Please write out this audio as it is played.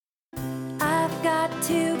got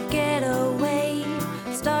to get away,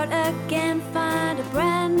 start again, find a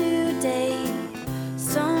brand new day.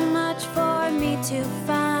 So much for me to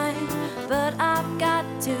find, but I've got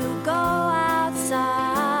to go outside.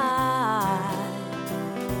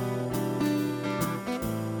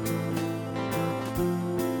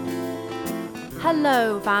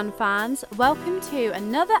 Hello van fans, welcome to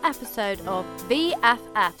another episode of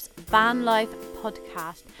VFF's Van Life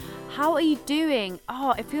podcast. How are you doing?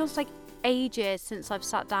 Oh, it feels like ages since I've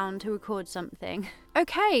sat down to record something.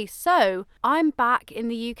 Okay, so I'm back in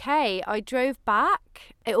the UK. I drove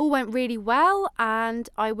back. It all went really well and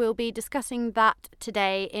I will be discussing that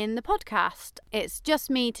today in the podcast. It's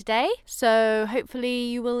just me today, so hopefully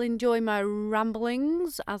you will enjoy my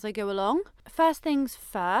ramblings as I go along. First things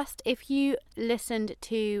first, if you listened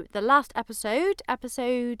to the last episode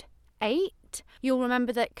 8, you'll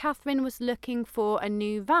remember that Catherine was looking for a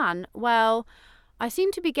new van. Well, I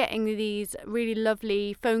seem to be getting these really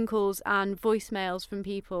lovely phone calls and voicemails from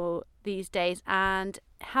people these days, and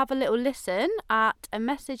have a little listen at a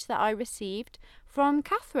message that I received from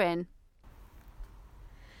Catherine.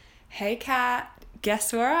 Hey Kat,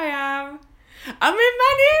 guess where I am? I'm in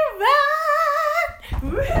my new van!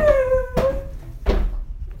 Woohoo!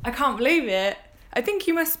 I can't believe it. I think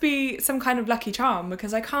you must be some kind of lucky charm,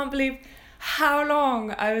 because I can't believe how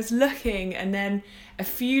long I was looking, and then a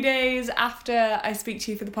few days after I speak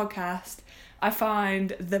to you for the podcast, I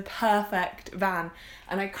find the perfect van,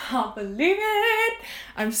 and I can't believe it.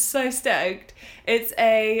 I'm so stoked. It's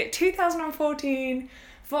a 2014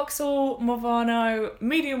 Vauxhall Movano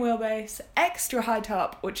medium wheelbase, extra high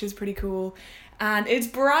top, which is pretty cool, and it's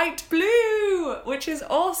bright blue, which is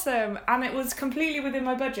awesome, and it was completely within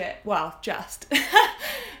my budget. Well, just.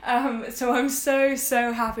 So I'm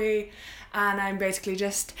so happy. And I'm basically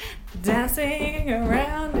just dancing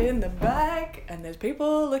around in the back, and there's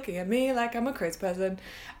people looking at me like I'm a crazy person.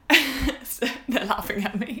 So they're laughing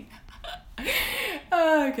at me.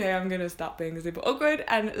 Okay, I'm gonna stop being super awkward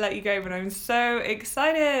and let you go, but I'm so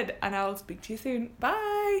excited, and I'll speak to you soon.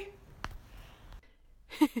 Bye.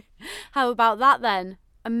 How about that then?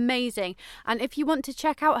 Amazing. And if you want to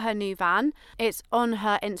check out her new van, it's on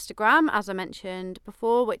her Instagram, as I mentioned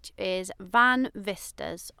before, which is Van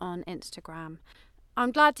Vistas on Instagram.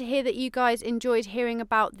 I'm glad to hear that you guys enjoyed hearing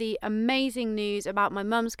about the amazing news about my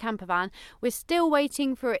mum's camper van. We're still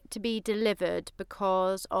waiting for it to be delivered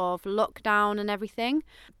because of lockdown and everything,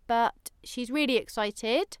 but she's really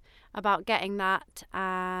excited about getting that,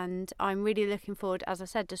 and I'm really looking forward, as I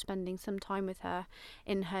said, to spending some time with her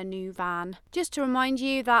in her new van. Just to remind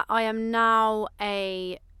you that I am now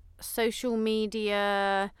a social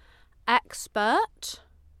media expert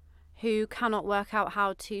who cannot work out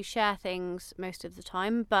how to share things most of the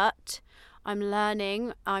time, but I'm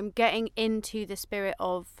learning. I'm getting into the spirit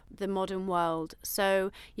of the modern world. So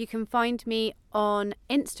you can find me on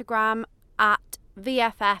Instagram at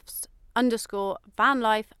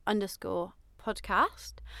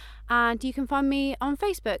VFFs_vanlife_podcast, and you can find me on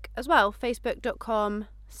Facebook as well,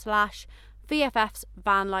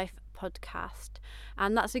 facebook.com/VFFsVanLifePodcast,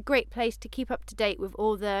 and that's a great place to keep up to date with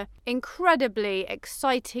all the incredibly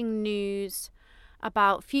exciting news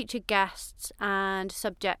about future guests and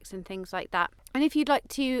subjects and things like that. And if you'd like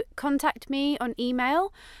to contact me on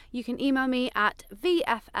email, you can email me at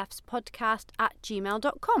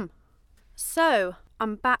vffspodcast@gmail.com. So,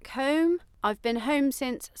 I'm back home. I've been home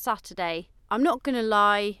since Saturday. I'm not going to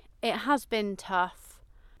lie, it has been tough.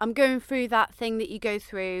 I'm going through that thing that you go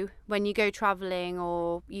through when you go travelling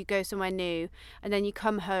or you go somewhere new, and then you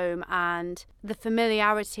come home and the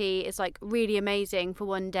familiarity is like really amazing for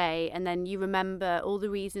one day, and then you remember all the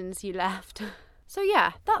reasons you left. So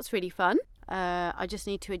yeah, that's really fun. I just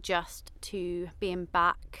need to adjust to being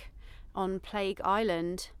back on Plague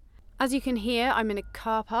Island. As you can hear, I'm in a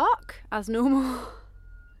car park, as normal.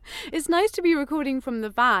 It's nice to be recording from the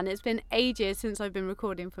van. It's been ages since I've been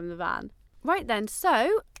recording from the van. Right then,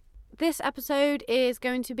 so this episode is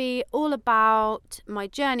going to be all about my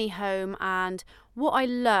journey home and what I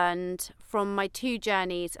learned from my 2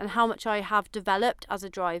 journeys and how much I have developed as a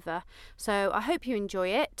driver. So I hope you enjoy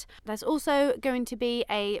it. There's also going to be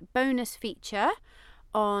a bonus feature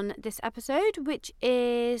on this episode, which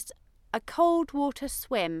is a cold water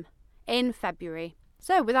swim in February.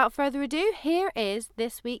 So without further ado, here is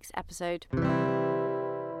this week's episode.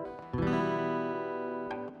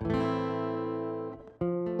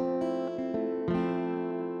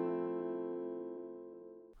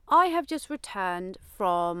 I have just returned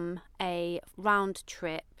from a round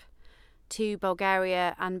trip to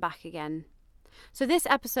Bulgaria and back again. So this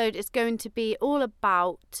episode is going to be all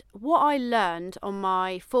about what I learned on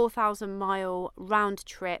my 4,000 mile round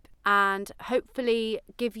trip, and hopefully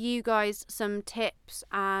give you guys some tips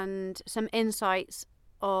and some insights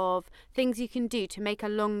of things you can do to make a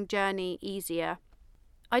long journey easier.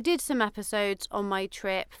 I did some episodes on my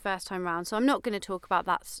trip first time round, so I'm not going to talk about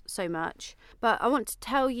that so much, but I want to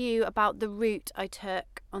tell you about the route I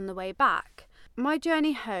took on the way back. My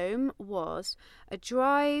journey home was a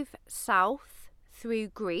drive south through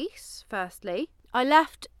Greece, firstly. I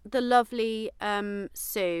left the lovely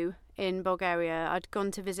Sue in Bulgaria. I'd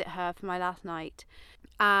gone to visit her for my last night,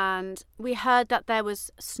 and we heard that there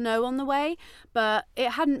was snow on the way, but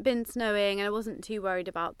it hadn't been snowing and I wasn't too worried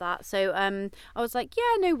about that. So I was like,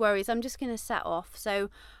 yeah, no worries, I'm just going to set off. So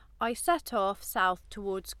I set off south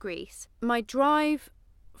towards Greece. My drive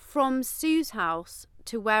from Sue's house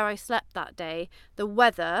to where I slept that day, the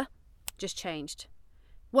weather just changed.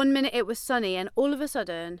 1 minute it was sunny, and all of a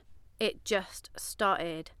sudden it just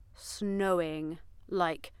started snowing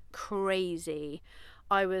like crazy.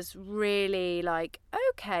 I was really like,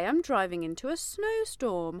 okay, I'm driving into a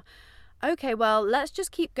snowstorm. Okay, well, let's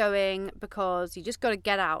just keep going, because you just got to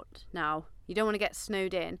get out now. You don't want to get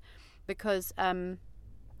snowed in, because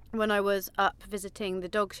when I was up visiting the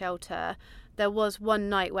dog shelter, there was one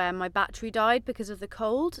night where my battery died because of the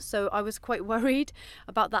cold, so I was quite worried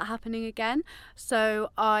about that happening again. So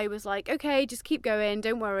I was like, okay, just keep going,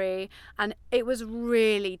 don't worry. And it was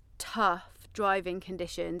really tough driving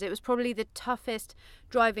conditions. It was probably the toughest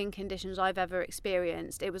driving conditions I've ever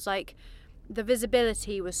experienced. It was like the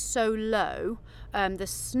visibility was so low, the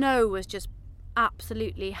snow was just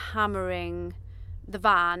absolutely hammering the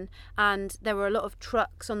van, and there were a lot of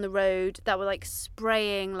trucks on the road that were like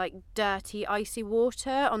spraying like dirty icy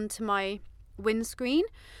water onto my windscreen,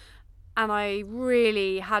 and I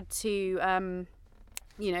really had to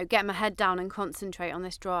get my head down and concentrate on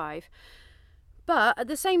this drive. But at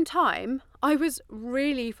the same time, I was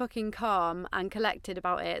really fucking calm and collected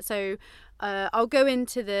about it. So I'll go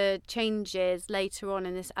into the changes later on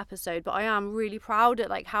in this episode, but I am really proud at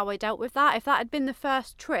like how I dealt with that. If that had been the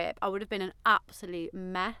first trip, I would have been an absolute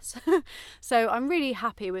mess. So I'm really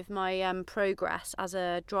happy with my progress as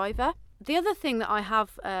a driver. The other thing that I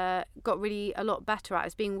have got really a lot better at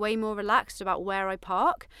is being way more relaxed about where I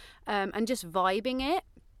park, and just vibing it,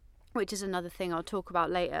 which is another thing I'll talk about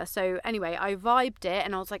later. So anyway, I vibed it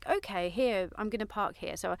and I was like, okay, here, I'm going to park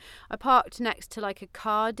here. So I parked next to like a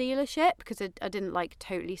car dealership, because I didn't like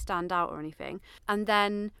totally stand out or anything. And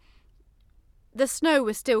then the snow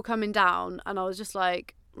was still coming down, and I was just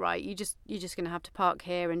like, right, you're just going to have to park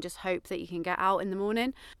here and just hope that you can get out in the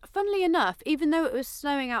morning. Funnily enough, even though it was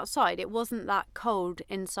snowing outside, it wasn't that cold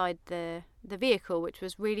inside the vehicle, which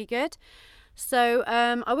was really good. So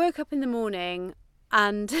I woke up in the morning,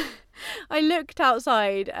 and I looked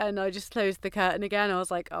outside and I just closed the curtain again. I was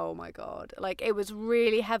like, oh my God. Like, it was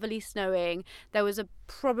really heavily snowing. There was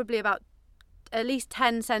probably about at least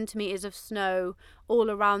 10 centimetres of snow all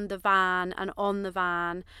around the van and on the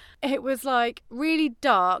van. It was like really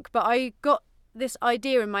dark, but I got this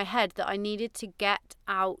idea in my head that I needed to get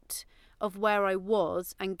out of where I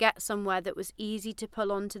was and get somewhere that was easy to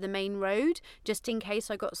pull onto the main road, just in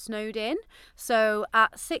case I got snowed in. So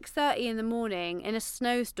at 6:30 in the morning in a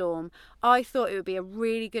snowstorm, I thought it would be a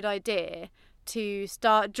really good idea to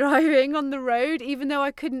start driving on the road, even though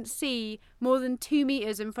I couldn't see more than 2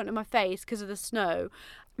 meters in front of my face because of the snow.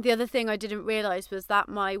 The other thing I didn't realise was that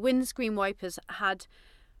my windscreen wipers had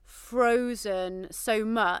frozen so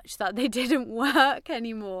much that they didn't work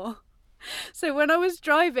anymore. So when I was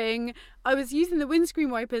driving, I was using the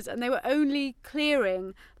windscreen wipers and they were only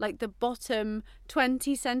clearing like the bottom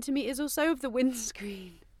 20 centimetres or so of the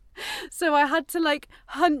windscreen. So I had to like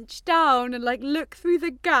hunch down and like look through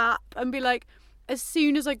the gap and be like, as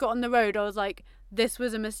soon as I got on the road, I was like, this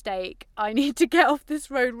was a mistake. I need to get off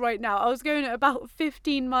this road right now. I was going at about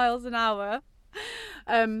 15 miles an hour.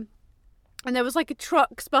 And there was like a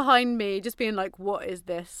trucks behind me just being like, what is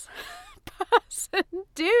this person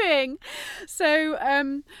doing? So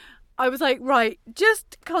I was like, right,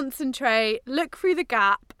 just concentrate, look through the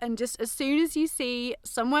gap, and just as soon as you see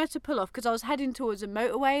somewhere to pull off, because I was heading towards a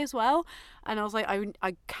motorway as well, and I was like,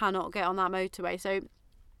 I cannot get on that motorway. So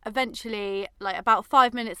eventually, like about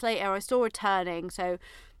 5 minutes later, I saw a turning, so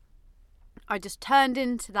I just turned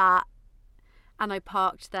into that and I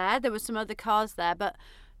parked there. There were some other cars there, but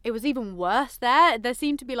it was even worse there. There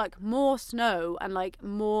seemed to be like more snow and like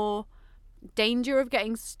more danger of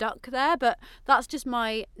getting stuck there, but that's just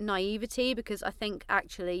my naivety, because I think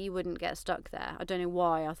actually you wouldn't get stuck there. I don't know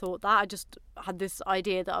why I thought that. I just had this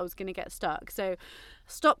idea that I was going to get stuck. So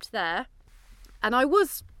stopped there, and I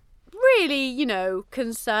was really,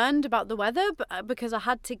 concerned about the weather because I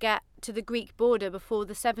had to get to the Greek border before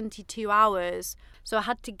the 72 hours. So I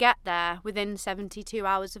had to get there within 72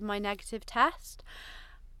 hours of my negative test.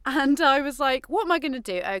 And I was like, what am I going to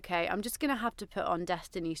do? Okay, I'm just going to have to put on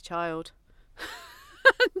Destiny's Child.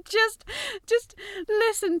 just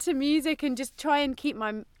listen to music and just try and keep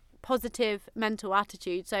my positive mental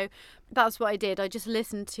attitude. So that's what I did. I just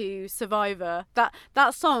listened to Survivor.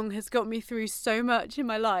 That song has got me through so much in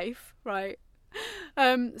my life, right?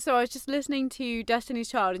 So I was just listening to Destiny's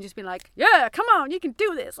Child and just being like, yeah, come on, you can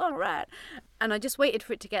do this, all right. And I just waited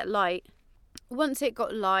for it to get light. Once it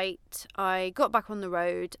got light, I got back on the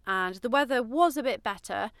road and the weather was a bit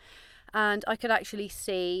better and I could actually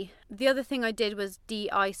see. The other thing I did was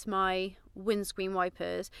de-ice my windscreen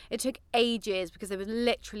wipers. It took ages because there was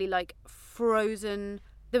literally like frozen.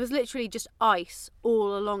 There was literally just ice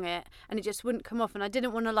all along it and it just wouldn't come off, and I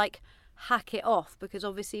didn't want to like hack it off because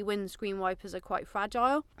obviously windscreen wipers are quite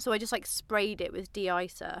fragile. So I just like sprayed it with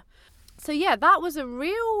de-icer. So yeah, that was a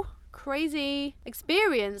real crazy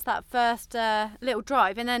experience, that first little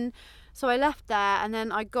drive. And then so I left there and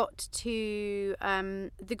then I got to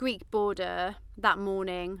the Greek border that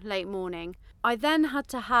morning, late morning. I then had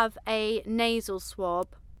to have a nasal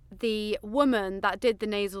swab. The woman that did the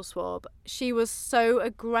nasal swab, she was so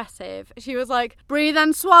aggressive. She was like, breathe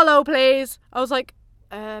and swallow, please. I was like,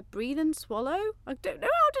 breathe and swallow? I don't know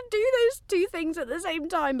how to do those two things at the same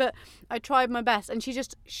time, but I tried my best. And she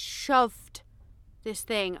just shoved this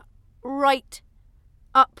thing right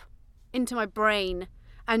up into my brain.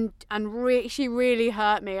 And she really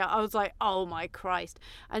hurt me. I was like, oh my Christ.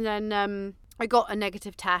 And then I got a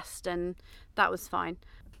negative test and that was fine.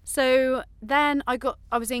 So then I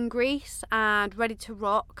was in Greece and ready to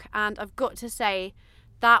rock, and I've got to say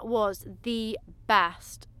that was the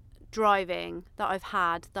best driving that I've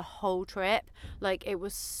had the whole trip. Like, it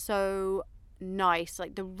was so nice.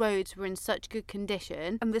 Like, the roads were in such good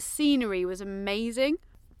condition and the scenery was amazing.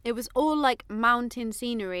 It was all like mountain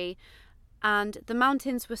scenery, and the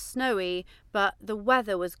mountains were snowy, but the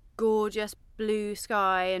weather was gorgeous, blue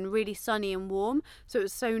sky and really sunny and warm. So it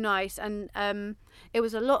was so nice. And it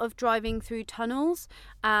was a lot of driving through tunnels,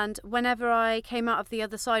 and whenever I came out of the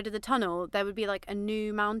other side of the tunnel, there would be like a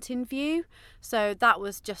new mountain view. So that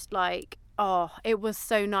was just like, oh, it was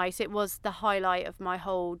so nice. It was the highlight of my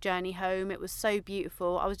whole journey home. It was so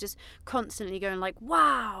beautiful. I was just constantly going like,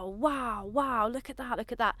 wow, wow, wow, look at that,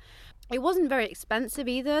 look at that. It wasn't very expensive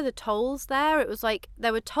either, the tolls there. It was like,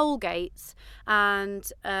 there were toll gates,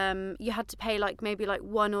 and you had to pay like maybe like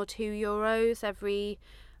 €1 or €2 every,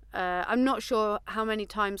 I'm not sure how many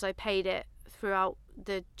times I paid it throughout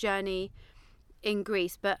the journey in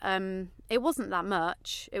Greece, but it wasn't that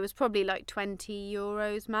much. It was probably like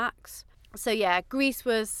 €20 max. So yeah, Greece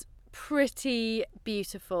was pretty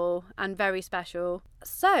beautiful and very special.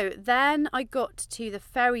 So then I got to the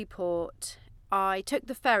ferry port. I took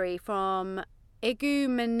the ferry from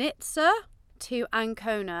Igoumenitsa to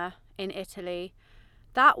Ancona in Italy.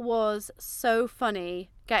 That was so funny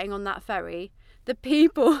getting on that ferry. The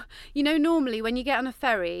people, normally when you get on a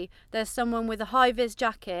ferry, there's someone with a high-vis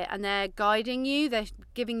jacket and they're guiding you. They're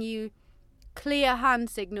giving you clear hand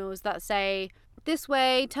signals that say, this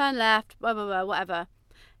way, turn left, blah, blah, blah, whatever.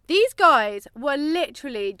 These guys were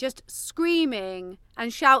literally just screaming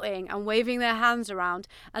and shouting and waving their hands around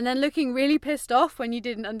and then looking really pissed off when you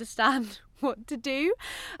didn't understand what to do.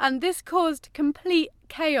 And this caused complete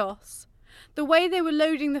chaos. The way they were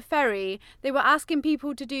loading the ferry, they were asking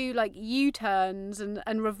people to do like U-turns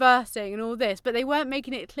and reversing and all this, but they weren't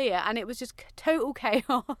making it clear, and it was just total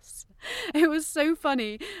chaos. It was so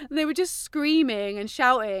funny. They were just screaming and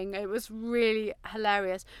shouting. It was really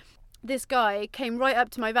hilarious. This guy came right up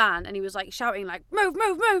to my van and he was like shouting like, move,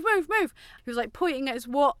 move, move, move, move. He was like pointing at his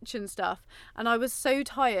watch and stuff. And I was so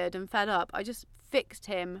tired and fed up. I just fixed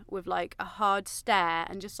him with like a hard stare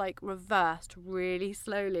and just like reversed really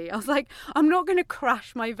slowly. I was like, I'm not going to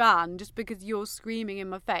crash my van just because you're screaming in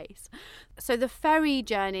my face. So the ferry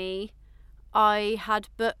journey, I had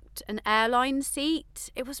booked an airline seat.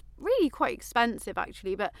 It was really quite expensive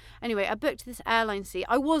actually, but anyway, I booked this airline seat.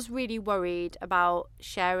 I was really worried about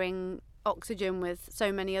sharing oxygen with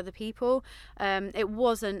so many other people. It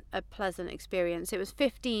wasn't a pleasant experience. It was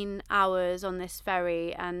 15 hours on this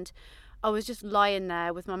ferry, and I was just lying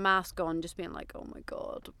there with my mask on, just being like, oh my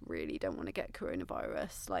God, really don't want to get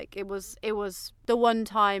coronavirus. Like, it was the one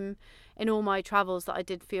time in all my travels that I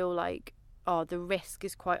did feel like, oh, the risk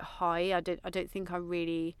is quite high. I don't think I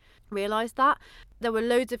really realised that. There were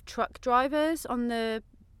loads of truck drivers on the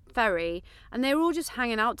ferry and they were all just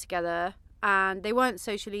hanging out together. and they weren't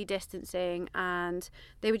socially distancing, and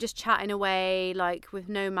they were just chatting away like with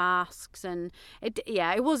no masks, and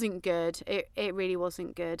it wasn't good. It really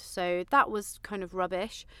wasn't good. So that was kind of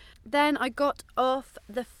rubbish. Then I got off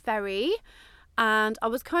the ferry, and I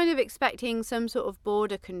was kind of expecting some sort of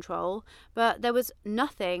border control, but there was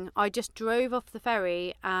nothing. I just drove off the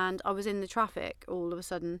ferry and I was in the traffic all of a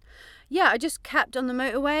sudden. Yeah, I just kept on the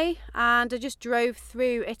motorway and I just drove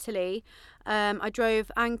through Italy. I drove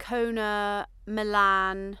Ancona,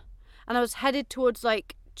 Milan, and I was headed towards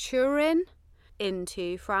like Turin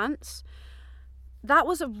into France. That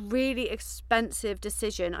was a really expensive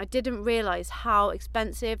decision. I didn't realise how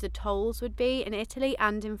expensive the tolls would be in Italy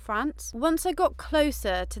and in France. Once I got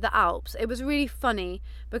closer to the Alps, it was really funny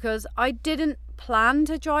because I didn't plan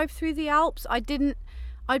to drive through the Alps.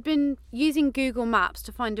 I'd been using Google Maps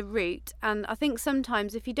to find a route, and I think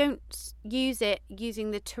sometimes if you don't use it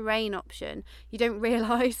using the terrain option, you don't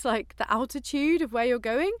realise like the altitude of where you're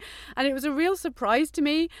going. And it was a real surprise to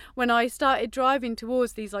me when I started driving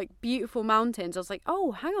towards these like beautiful mountains. I was like,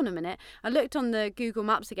 oh, hang on a minute. I looked on the Google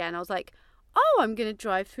Maps again. I was like, oh, I'm going to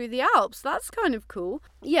drive through the Alps. That's kind of cool.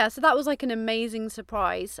 Yeah, so that was like an amazing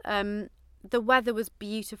surprise. The weather was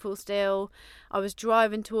beautiful still. I was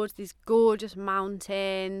driving towards these gorgeous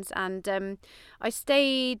mountains, and I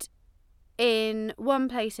stayed in one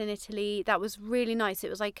place in Italy that was really nice. It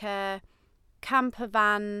was like a camper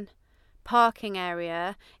van parking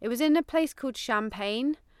area. It was in a place called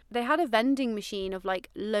Champagne. They had a vending machine of like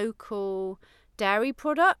local dairy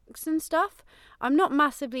products and stuff. I'm not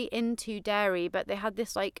massively into dairy, but they had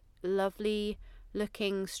this like lovely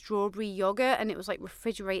looking strawberry yogurt, and it was like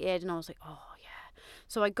refrigerated, and I was like, oh yeah.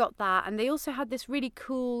 So I got that, and they also had this really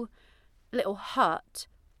cool little hut,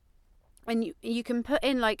 and you can put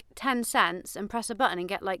in like 10 cents and press a button and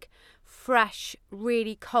get like fresh,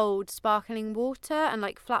 really cold sparkling water and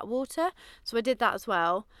like flat water. So I did that as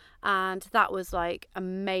well, and that was like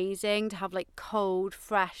amazing to have like cold,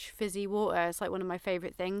 fresh, fizzy water. It's like one of my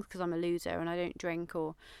favourite things because I'm a loser and I don't drink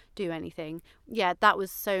or do anything. Yeah, that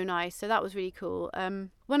was so nice. So that was really cool.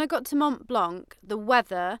 When I got to Mont Blanc, the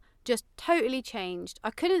weather just totally changed.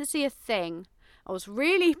 I couldn't see a thing. I was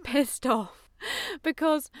really pissed off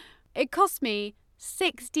because it cost me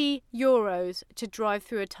 €60 to drive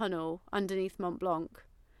through a tunnel underneath Mont Blanc.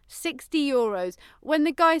 €60. When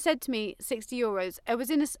the guy said to me €60, I was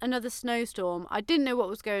in another snowstorm. I didn't know what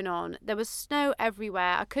was going on. There was snow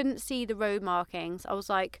everywhere. I couldn't see the road markings. I was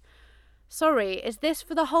like, sorry, is this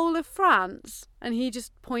for the whole of France? And he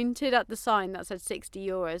just pointed at the sign that said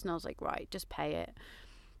 €60, and I was like, right, just pay it.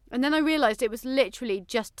 And then I realised it was literally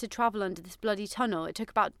just to travel under this bloody tunnel. It took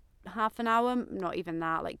about half an hour, not even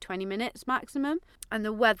that, like 20 minutes maximum. And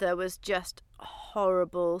the weather was just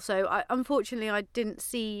horrible. So unfortunately I didn't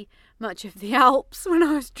see much of the Alps when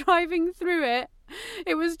I was driving through it.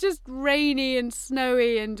 It was just rainy and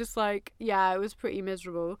snowy and just like, yeah, it was pretty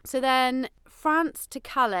miserable. So then France to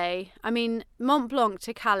Calais, Mont Blanc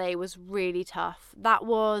to Calais was really tough. That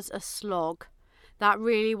was a slog. That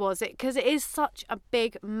really was it, because it is such a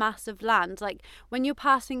big, massive land. Like when you're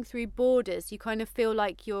passing through borders, you kind of feel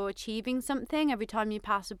like you're achieving something every time you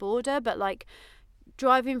pass a border. But like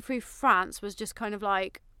driving through France was just kind of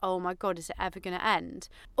like, oh my God, is it ever going to end?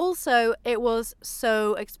 Also, it was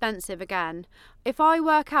so expensive again. If I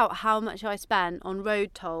work out how much I spent on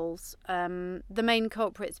road tolls, the main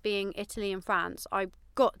culprits being Italy and France, I've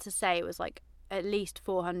got to say it was like at least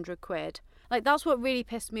 400 quid. Like, that's what really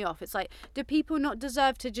pissed me off. It's like, do people not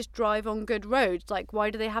deserve to just drive on good roads? Like, why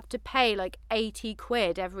do they have to pay like 80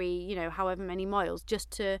 quid every, however many miles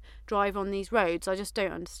just to drive on these roads? I just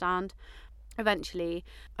don't understand. Eventually,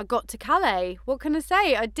 I got to Calais. What can I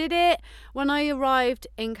say? I did it. When I arrived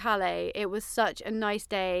in Calais, it was such a nice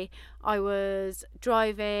day. I was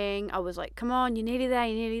driving. I was like, come on, you're nearly there,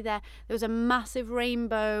 you're nearly there. There was a massive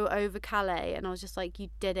rainbow over Calais, and I was just like, you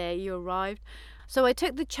did it, you arrived. So I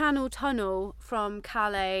took the Channel Tunnel from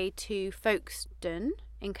Calais to Folkestone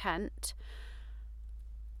in Kent.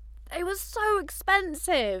 It was so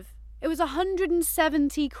expensive. It was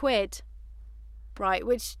 170 quid. Right,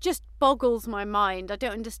 which just boggles my mind. I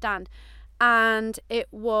don't understand. And it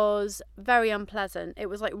was very unpleasant. It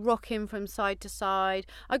was like rocking from side to side.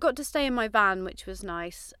 I got to stay in my van, which was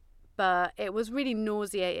nice, but it was really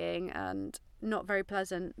nauseating and not very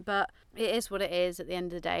pleasant. But it is what it is at the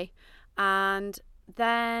end of the day. And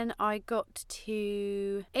then I got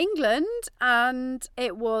to England, and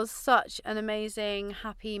it was such an amazing,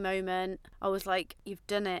 happy moment. I was like, you've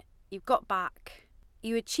done it. You've got back.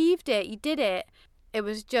 You achieved it. You did it. it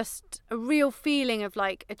was just a real feeling of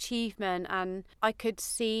like achievement, and I could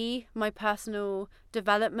see my personal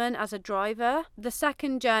development as a driver. The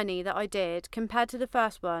second journey that I did compared to the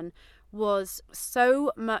first one was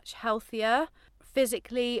so much healthier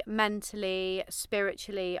physically, mentally,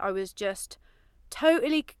 spiritually. I was just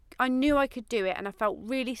totally, I knew I could do it, and I felt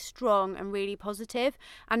really strong and really positive.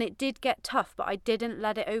 And it did get tough, but I didn't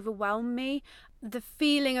let it overwhelm me. The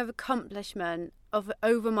feeling of accomplishment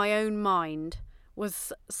over my own mind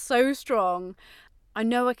was so strong. I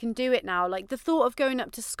know I can do it now. Like the thought of going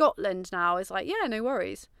up to Scotland now is like, yeah, no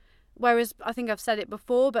worries. Whereas I think I've said it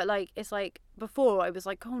before, but like it's like before I was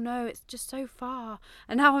like, oh no, it's just so far.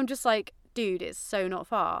 And now I'm just like, dude, it's so not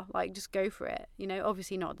far. Like just go for it. You know,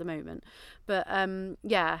 obviously not at the moment. But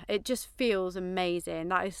yeah, it just feels amazing.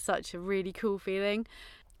 That is such a really cool feeling.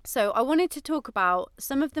 So I wanted to talk about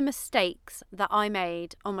some of the mistakes that I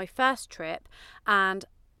made on my first trip and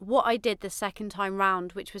what I did the second time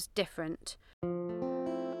round, which was different.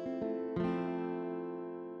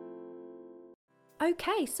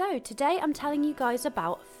 Okay, so today I'm telling you guys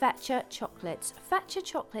about Fetcher Chocolates. Fetcher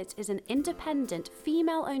Chocolates is an independent,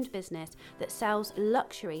 female-owned business that sells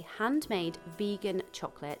luxury, handmade vegan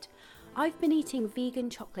chocolate. I've been eating vegan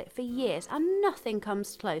chocolate for years and nothing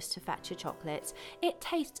comes close to Fetcher Chocolates. It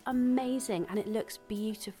tastes amazing and it looks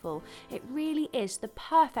beautiful. It really is the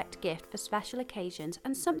perfect gift for special occasions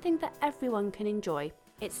and something that everyone can enjoy.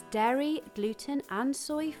 It's dairy, gluten and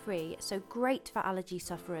soy free, so great for allergy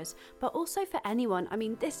sufferers, but also for anyone. I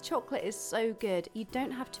mean, this chocolate is so good, you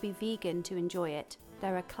don't have to be vegan to enjoy it.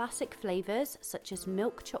 There are classic flavours such as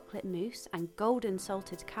milk chocolate mousse and golden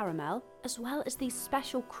salted caramel, as well as these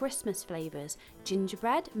special Christmas flavours,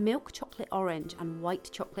 gingerbread, milk chocolate orange and white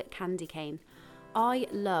chocolate candy cane. I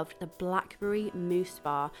loved the blackberry mousse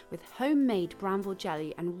bar with homemade bramble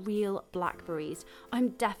jelly and real blackberries. I'm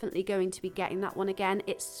definitely going to be getting that one again.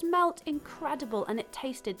 It smelt incredible and it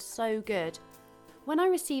tasted so good. When I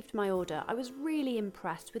received my order, I was really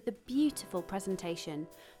impressed with the beautiful presentation.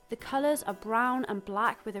 The colours are brown and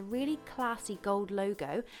black with a really classy gold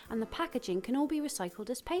logo, and the packaging can all be recycled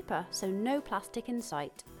as paper, so no plastic in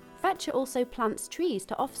sight. Fetcher also plants trees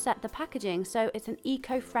to offset the packaging, so it's an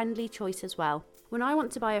eco-friendly choice as well. When I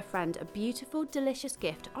want to buy a friend a beautiful, delicious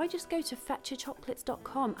gift, I just go to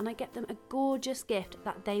fetcherchocolates.com and I get them a gorgeous gift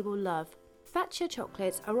that they will love. Fetcher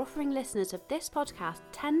Chocolates are offering listeners of this podcast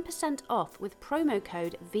 10% off with promo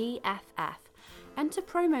code VFF. Enter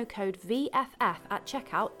promo code VFF at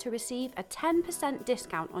checkout to receive a 10%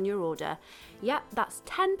 discount on your order. Yep, that's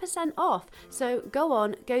 10% off. So go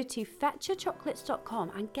to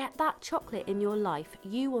fetcherchocolates.com and get that chocolate in your life.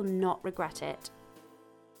 You will not regret it.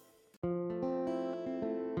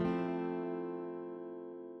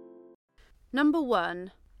 Number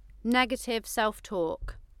 1, negative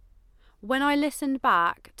self-talk. When I listened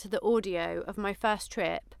back to the audio of my first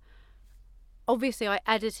trip, obviously I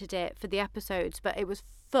edited it for the episodes, but it was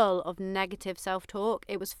full of negative self-talk.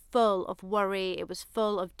 It was full of worry. It was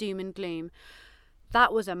full of doom and gloom.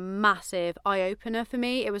 That was a massive eye-opener for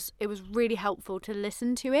me. It was really helpful to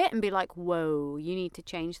listen to it and be like, whoa, you need to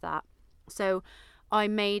change that. So I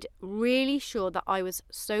made really sure that I was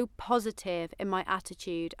so positive in my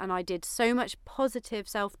attitude and I did so much positive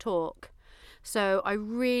self-talk. So I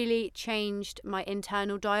really changed my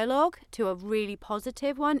internal dialogue to a really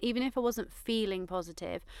positive one, even if I wasn't feeling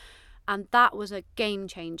positive. And that was a game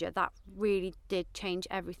changer. That really did change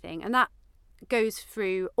everything. And that goes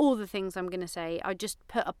through all the things I'm going to say. I just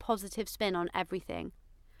put a positive spin on everything.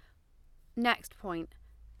 Next point.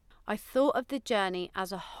 I thought of the journey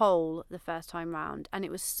as a whole the first time round, and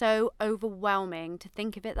it was so overwhelming to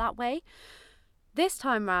think of it that way. This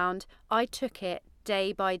time round, I took it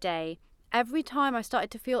day by day. Every time I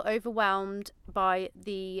started to feel overwhelmed by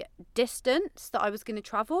the distance that I was going to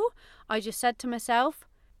travel, I just said to myself,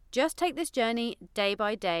 just take this journey day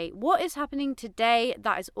by day. What is happening today?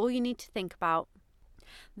 That is all you need to think about.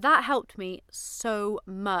 That helped me so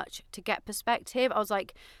much to get perspective. I was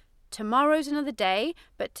like, tomorrow's another day,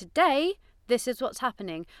 but today, this is what's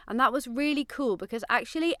happening. And that was really cool because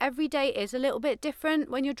actually every day is a little bit different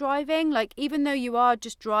when you're driving. Like even though you are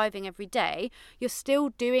just driving every day, you're still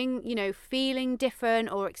doing, feeling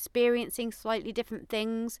different or experiencing slightly different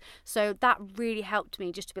things. So that really helped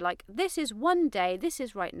me just to be like, this is one day, this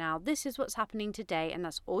is right now, this is what's happening today, and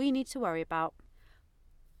that's all you need to worry about.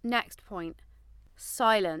 Next point,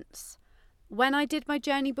 silence. When I did my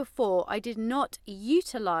journey before, I did not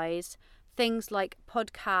utilise things like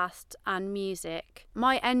podcasts and music.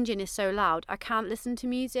 My engine is so loud, I can't listen to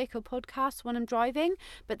music or podcasts when I'm driving,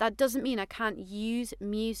 but that doesn't mean I can't use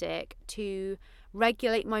music to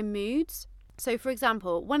regulate my moods. So, for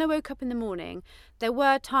example, when I woke up in the morning, there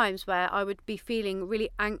were times where I would be feeling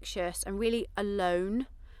really anxious and really alone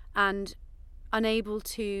and unable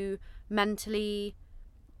to mentally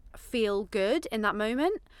feel good in that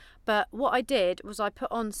moment. But what I did was I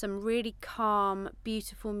put on some really calm,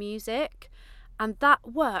 beautiful music, and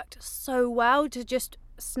that worked so well to just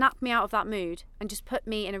snap me out of that mood and just put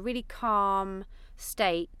me in a really calm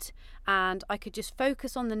state, and I could just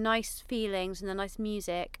focus on the nice feelings and the nice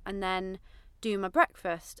music, and then do my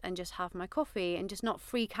breakfast and just have my coffee and just not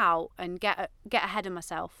freak out and get ahead of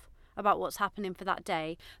myself about what's happening for that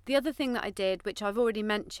day. The other thing that I did, which I've already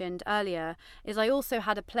mentioned earlier, is I also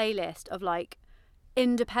had a playlist of like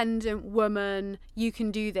independent woman, you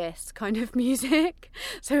can do this kind of music.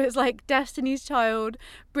 So it's like Destiny's Child,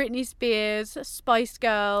 Britney Spears, Spice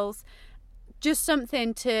Girls, just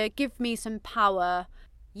something to give me some power.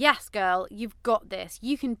 Yes, girl, you've got this.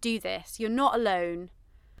 You can do this. You're not alone.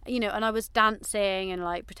 You know, and I was dancing and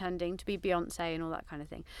like pretending to be Beyonce and all that kind of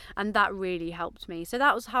thing. And that really helped me. So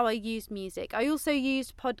that was how I used music. I also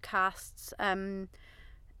used podcasts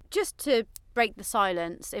just to break the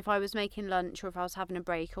silence. If I was making lunch or if I was having a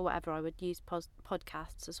break or whatever, I would use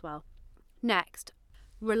podcasts as well. Next,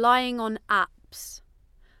 relying on apps.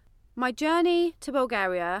 My journey to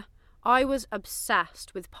Bulgaria, I was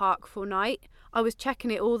obsessed with Park4Night. I was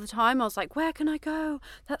checking it all the time. I was like, where can I go?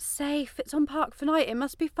 That's safe. It's on Park4Night. It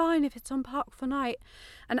must be fine if it's on Park4Night.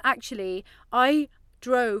 And actually, I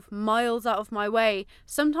drove miles out of my way,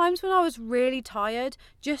 sometimes when I was really tired,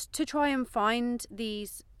 just to try and find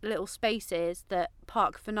these little spaces that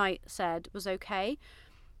Park4Night said was okay.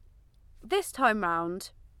 This time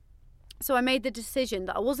round, so I made the decision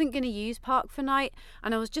that I wasn't going to use Park4Night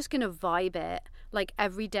and I was just going to vibe it like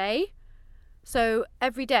every day. So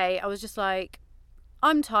every day I was just like,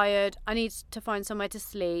 I'm tired, I need to find somewhere to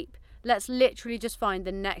sleep. Let's literally just find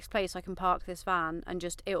the next place I can park this van and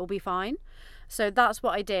just it'll be fine. So that's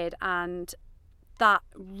what I did, and that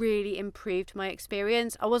really improved my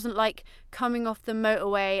experience. I wasn't like coming off the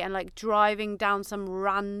motorway and like driving down some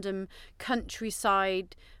random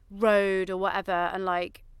countryside road or whatever, and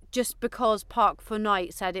like just because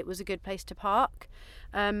Park4Night said it was a good place to park.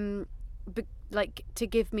 Like to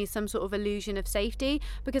give me some sort of illusion of safety,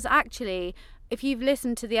 because actually if you've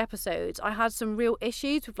listened to the episodes, I had some real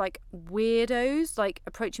issues with like weirdos like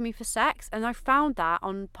approaching me for sex, and I found that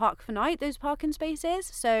on Park4Night, those parking spaces.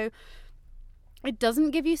 So it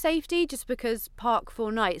doesn't give you safety just because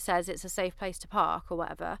Park4Night says it's a safe place to park or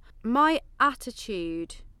whatever. My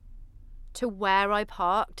attitude to where I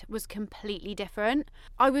parked was completely different.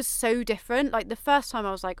 I was so different. Like the first time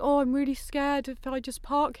I was like, oh, I'm really scared. If I just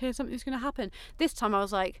park here, something's going to happen. This time I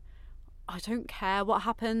was like, I don't care what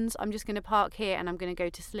happens. I'm just going to park here and I'm going to go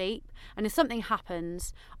to sleep. And if something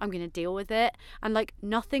happens, I'm going to deal with it. And like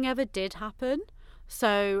nothing ever did happen.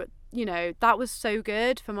 So, you know, that was so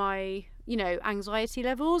good for my, you know, anxiety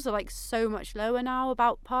levels are like so much lower now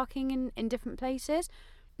about parking in different places.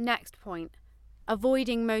 Next point.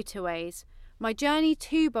 Avoiding motorways. My journey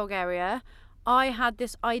to Bulgaria, I had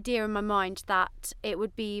this idea in my mind that it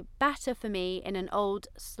would be better for me in an old,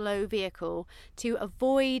 slow vehicle to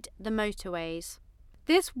avoid the motorways.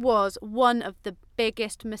 This was one of the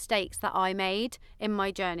biggest mistakes that I made in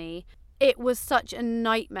my journey. It was such a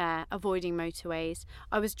nightmare avoiding motorways.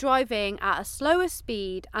 I was driving at a slower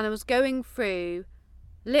speed and I was going through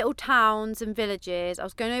little towns and villages. I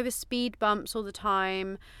was going over speed bumps all the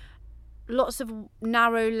time. Lots of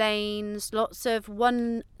narrow lanes, lots of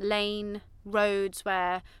one lane roads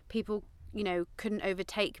where people, you know, couldn't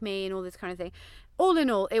overtake me and all this kind of thing. All in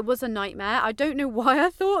all, it was a nightmare. I don't know why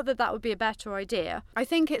I thought that would be a better idea. I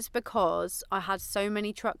think it's because I had so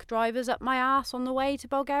many truck drivers up my ass on the way to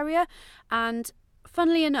Bulgaria, and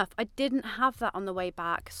funnily enough, I didn't have that on the way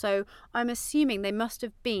back. So I'm assuming they must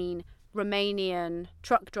have been Romanian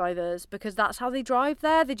truck drivers, because that's how they drive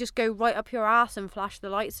there. They just go right up your ass and flash the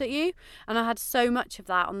lights at you, and I had so much of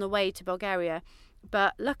that on the way to Bulgaria,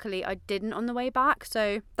 but luckily I didn't on the way back,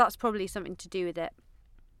 so that's probably something to do with it.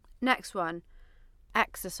 Next one,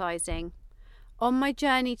 exercising. On my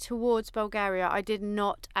journey towards Bulgaria, I did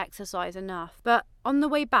not exercise enough, but on the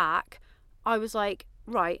way back I was like,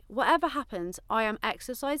 right, whatever happens, I am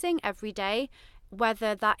exercising every day,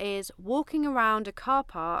 whether that is walking around a car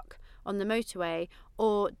park on the motorway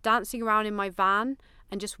or dancing around in my van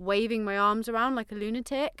and just waving my arms around like a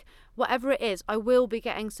lunatic. Whatever it is, I will be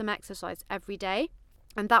getting some exercise every day,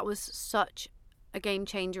 and that was such a game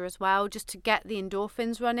changer as well, just to get the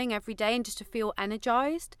endorphins running every day and just to feel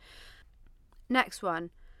energized. Next one,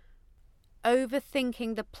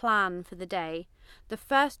 overthinking the plan for the day. The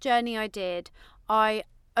first journey I did, I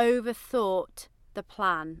overthought the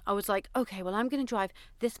plan. I was like, okay, well, I'm going to drive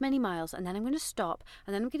this many miles and then I'm going to stop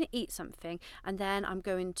and then I'm going to eat something and then I'm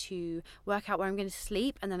going to work out where I'm going to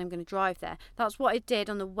sleep and then I'm going to drive there. That's what I did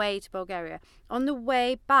on the way to Bulgaria. On the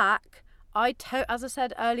way back, as I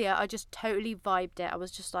said earlier, I just totally vibed it. I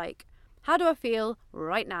was just like, how do I feel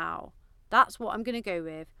right now? That's what I'm going to go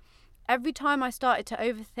with. Every time I started to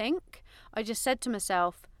overthink, I just said to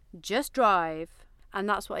myself, just drive. And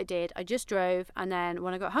that's what I did. I just drove, and then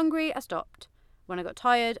when I got hungry, I stopped. When I got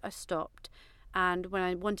tired, I stopped. And when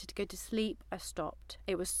I wanted to go to sleep, I stopped.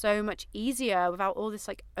 It was so much easier without all this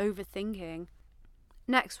like overthinking.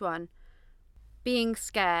 Next one, being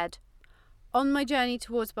scared. On my journey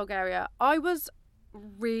towards Bulgaria, I was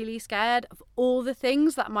really scared of all the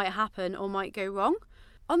things that might happen or might go wrong.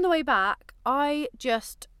 On the way back, I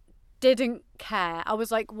just didn't care. I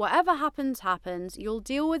was like, whatever happens, happens. You'll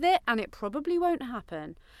deal with it and it probably won't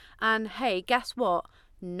happen. And hey, guess what?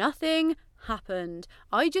 Nothing happened.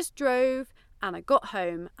 I just drove and I got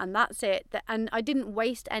home and that's it. And I didn't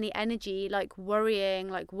waste any energy like worrying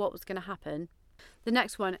like what was going to happen. The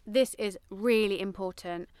next one, this is really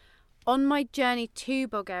important. On my journey to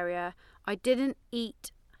Bulgaria, I didn't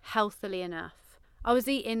eat healthily enough. I was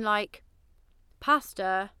eating like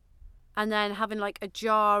pasta and then having like a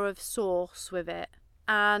jar of sauce with it.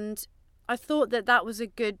 And I thought that was a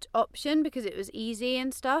good option because it was easy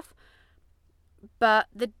and stuff. But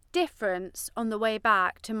the difference on the way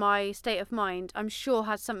back to my state of mind, I'm sure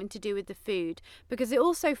had something to do with the food, because it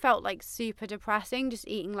also felt like super depressing just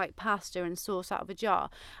eating like pasta and sauce out of a jar.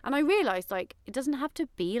 And I realised like it doesn't have to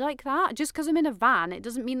be like that. Just because I'm in a van, it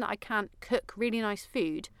doesn't mean that I can't cook really nice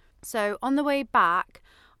food. So on the way back,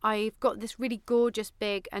 I've got this really gorgeous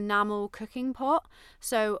big enamel cooking pot.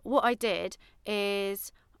 So what I did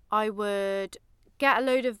is I would get a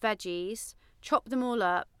load of veggies, chop them all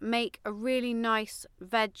up, make a really nice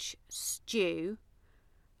veg stew,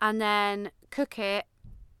 and then cook it.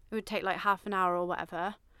 It would take like half an hour or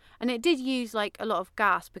whatever. And it did use like a lot of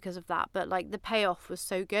gas because of that, but like the payoff was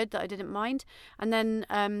so good that I didn't mind. And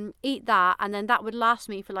then eat that, and then that would last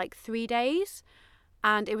me for like 3 days.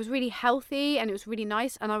 And it was really healthy and it was really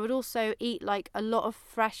nice. And I would also eat like a lot of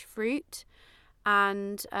fresh fruit.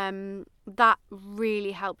 And that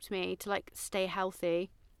really helped me to like stay healthy.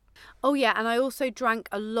 Oh yeah, and I also drank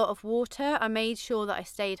a lot of water. I made sure that I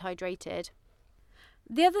stayed hydrated.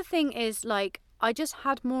 The other thing is like I just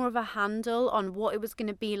had more of a handle on what it was going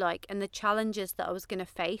to be like and the challenges that I was going to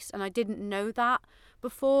face. And I didn't know that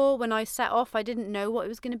before. When I set off, I didn't know what it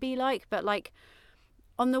was going to be like. But like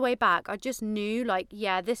on the way back, I just knew like,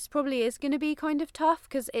 yeah, this probably is going to be kind of tough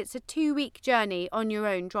because it's a 2-week journey on your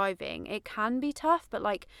own driving. It can be tough, but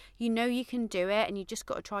like, you know, you can do it and you just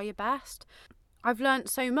got to try your best. I've learnt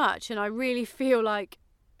so much and I really feel like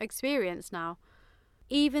experienced now.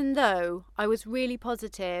 Even though I was really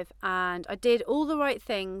positive and I did all the right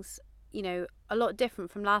things, you know, a lot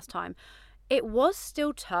different from last time, it was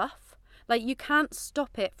still tough. Like, you can't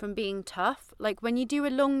stop it from being tough. Like, when you do a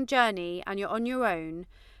long journey and you're on your own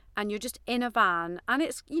and you're just in a van and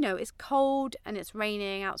it's, you know, it's cold and it's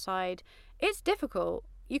raining outside, it's difficult.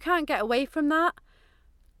 You can't get away from that.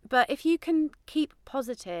 But if you can keep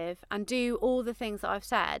positive and do all the things that I've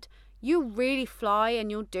said, you'll really fly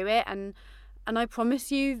and you'll do it. And I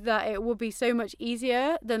promise you that it will be so much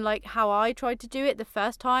easier than like how I tried to do it the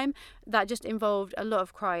first time. That just involved a lot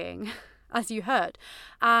of crying, as you heard.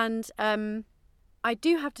 And I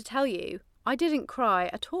do have to tell you, I didn't cry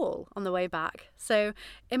at all on the way back. So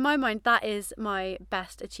in my mind, that is my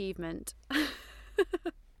best achievement.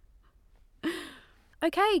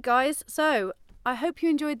 Okay, guys, so I hope you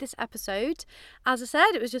enjoyed this episode. As I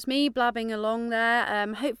said, it was just me blabbing along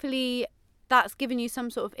there. Hopefully that's given you some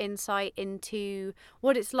sort of insight into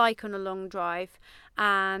what it's like on a long drive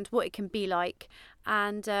and what it can be like,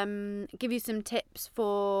 and give you some tips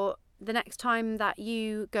for the next time that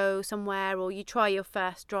you go somewhere or you try your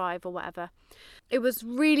first drive or whatever. It was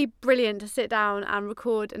really brilliant to sit down and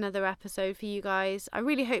record another episode for you guys. I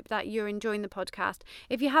really hope that you're enjoying the podcast.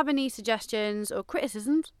 If you have any suggestions or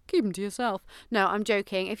criticisms, keep them to yourself. No, I'm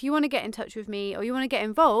joking. If you want to get in touch with me or you want to get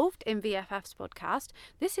involved in VFF's podcast,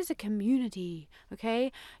 this is a community,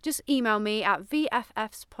 okay? Just email me at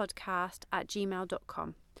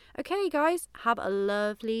vffspodcast@gmail.com. Okay, guys, have a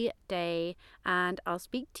lovely day and I'll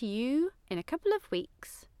speak to you in a couple of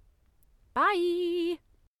weeks. Bye!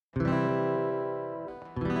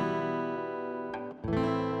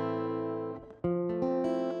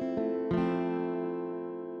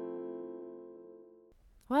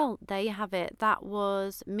 Well, there you have it. That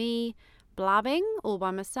was me blabbing all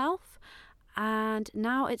by myself. And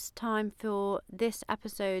now it's time for this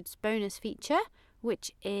episode's bonus feature,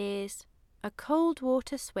 which is a cold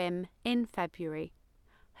water swim in February.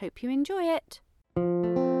 Hope you enjoy it.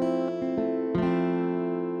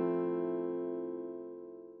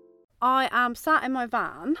 I am sat in my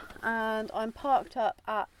van and I'm parked up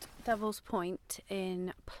at Devil's Point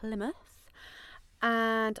in Plymouth,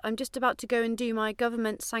 and I'm just about to go and do my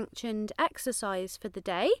government sanctioned exercise for the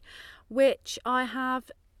day, which I have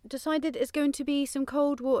decided is going to be some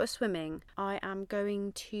cold water swimming. I am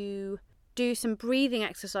going to do some breathing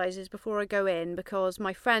exercises before I go in because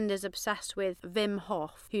my friend is obsessed with Wim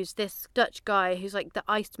Hof, who's this Dutch guy who's like the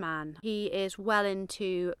Iceman. He is well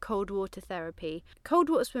into cold water therapy. Cold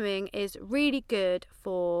water swimming is really good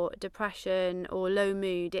for depression or low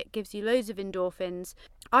mood. It gives you loads of endorphins.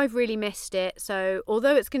 I've really missed it, so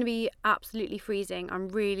although it's going to be absolutely freezing, I'm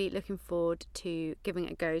really looking forward to giving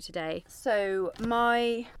it a go today. So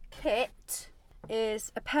my kit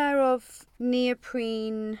is a pair of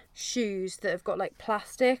neoprene shoes that have got like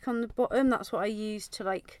plastic on the bottom. That's what I use to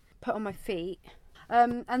like put on my feet.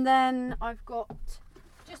 And then I've got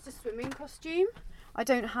just a swimming costume. I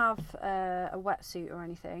don't have a wetsuit or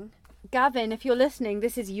anything. Gavin, if you're listening,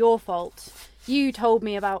 this is your fault. You told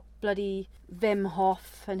me about bloody Wim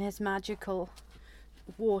Hof and his magical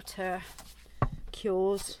water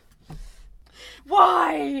cures.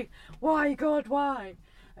 Why? Why, God, why?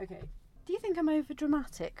 Okay. Do you think I'm over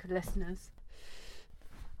dramatic, listeners?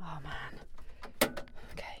 Oh man.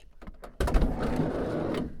 Okay.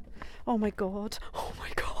 Oh my God. Oh my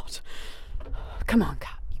God. Come on,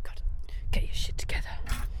 Kat. You gotta get your shit together.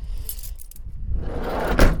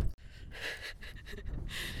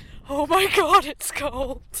 Oh my God, it's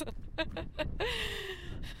cold.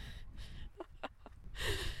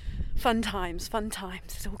 Fun times, fun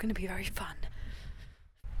times. It's all going to be very fun.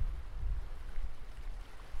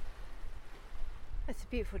 It's a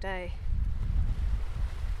beautiful day.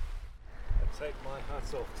 I take my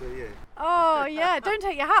hat off to you. Oh yeah, don't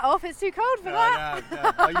take your hat off, it's too cold for that.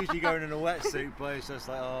 No. I usually go in a wetsuit, but it's just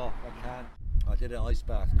like, oh, I can't. I did an ice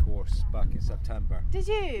bath course back in September. Did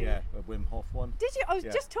you? Yeah, a Wim Hof one. Did you? I was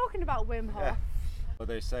just talking about Wim Hof. Yeah. But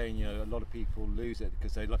they're saying, you know, a lot of people lose it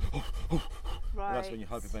because they like, Right. That's when you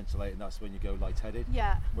hyperventilate and that's when you go lightheaded.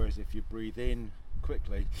 Yeah. Whereas if you breathe in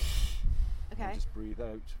quickly, Okay. and just breathe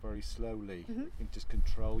out very slowly, and just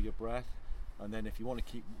control your breath. And then if you want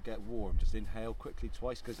to get warm, just inhale quickly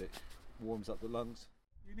twice because it warms up the lungs.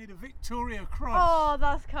 You need a Victoria Cross. Oh,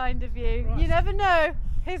 that's kind of you. Right. You never know.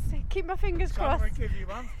 Keep my fingers Someone crossed. give you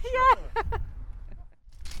one. Yeah.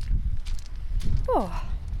 Oh,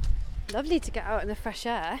 lovely to get out in the fresh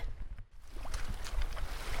air.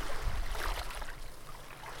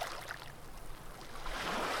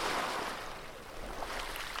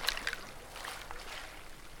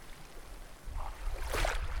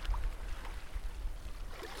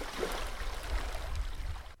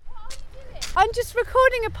 I'm just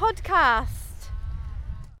recording a podcast.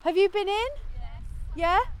 Have you been in? Yes.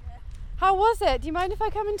 Yeah? How was it? Do you mind if I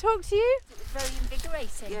come and talk to you? It was very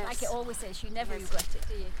invigorating, Yes. like it always is. You never regret it,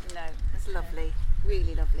 do you? No, it's lovely,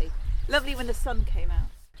 really lovely. Lovely when the sun came out.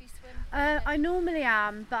 Do you swim? I normally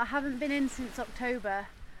am, but I haven't been in since October.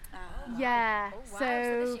 Yeah, Oh, wow.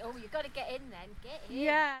 so... You've got to get in then. Get in.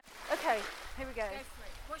 Yeah. Okay, here we go. Go for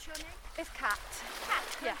it. What's your name? It's Kat. Kat.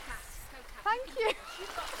 Yes. Kat. Thank you.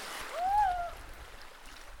 You've got this.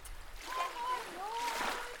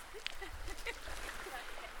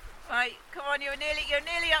 Right, come on, you're nearly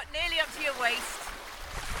up to your waist.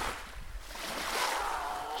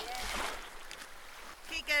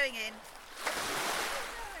 Keep going in.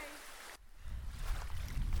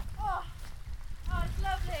 Oh, it's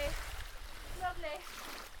lovely. Lovely.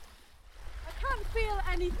 I can't feel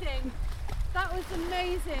anything. That was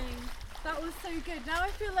amazing. That was so good. Now I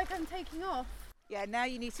feel like I'm taking off. Yeah, now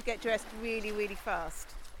you need to get dressed really, really fast.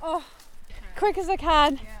 Oh, quick as I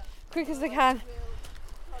can. Quick as I can.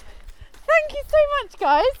 Thank you so much,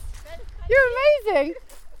 guys. You're amazing.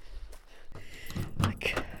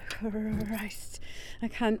 Oh, Christ. I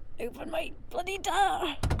can't open my bloody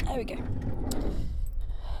door. There we go.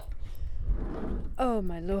 Oh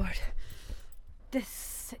my Lord.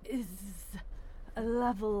 This is a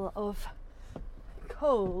level of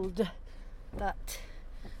cold that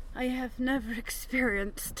I have never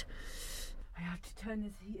experienced. I have to turn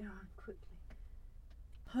this heat on quickly.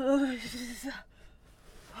 Oh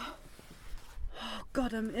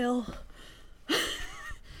God, I'm ill.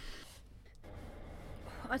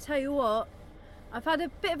 I tell you what, I've had a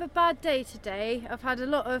bit of a bad day today. I've had a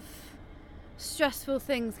lot of stressful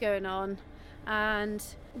things going on, and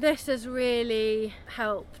this has really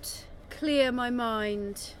helped clear my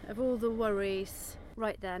mind of all the worries.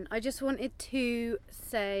 Right then, I just wanted to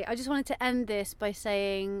end this by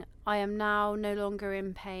saying I am now no longer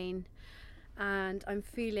in pain and I'm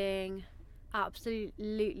feeling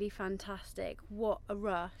absolutely fantastic. What a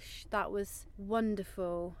rush. That was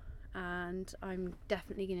wonderful, and I'm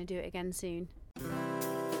definitely going to do it again soon.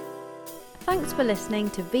 Thanks for listening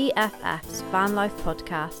to VFF's Van Life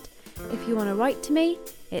Podcast. If you want to write to me,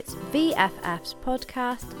 it's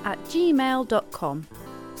vffspodcast@gmail.com.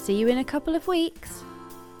 See you in a couple of weeks.